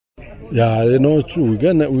Yeah, it's true.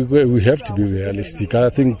 We have to be realistic. I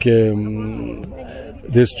think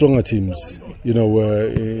there's stronger teams, in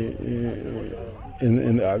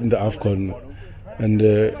the AFCON, and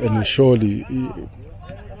surely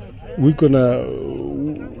we're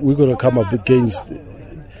gonna come up against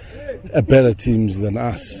a better teams than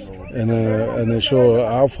us, and sure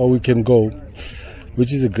how far we can go,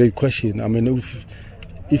 which is a great question. I mean,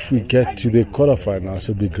 if we get to the quarterfinals, it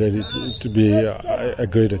would be great. To be a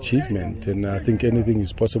great achievement, and I think anything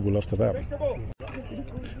is possible after that.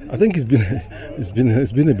 I think it's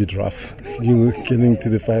been a bit rough, getting to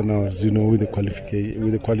the finals, with the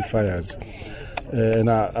qualifiers, and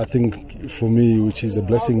I think for me, which is a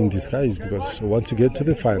blessing in disguise, because once you get to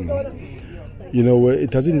the final, it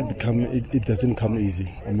doesn't come easy.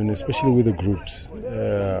 I mean, especially with the groups.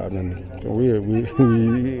 I mean, we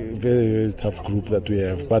very, very tough group that we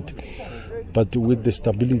have, but with the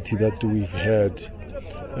stability that we've had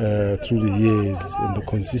through the years and the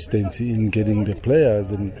consistency in getting the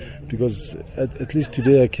players, and because at least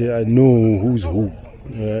today I know who's who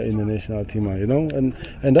in the national team, and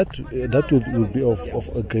that would be of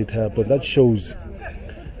a great help, and that shows.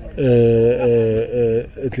 At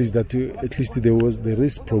least there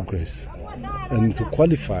is progress, and to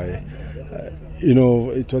qualify,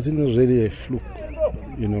 it wasn't really a fluke.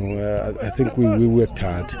 I think we worked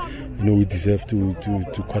hard. We deserve to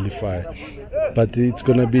qualify, but it's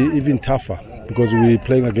going to be even tougher because we're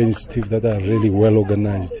playing against teams that are really well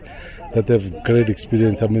organized, that have great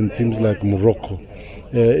experience. I mean, teams like Morocco.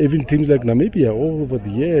 Even teams like Namibia, all over the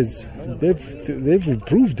years, they've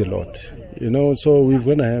improved a lot, So we're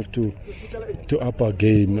gonna have to up our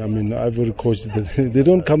game. I mean, Ivory Coast, they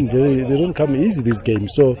don't come easy, these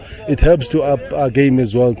games. So it helps to up our game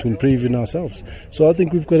as well, to improve in ourselves. So I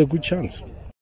think we've got a good chance.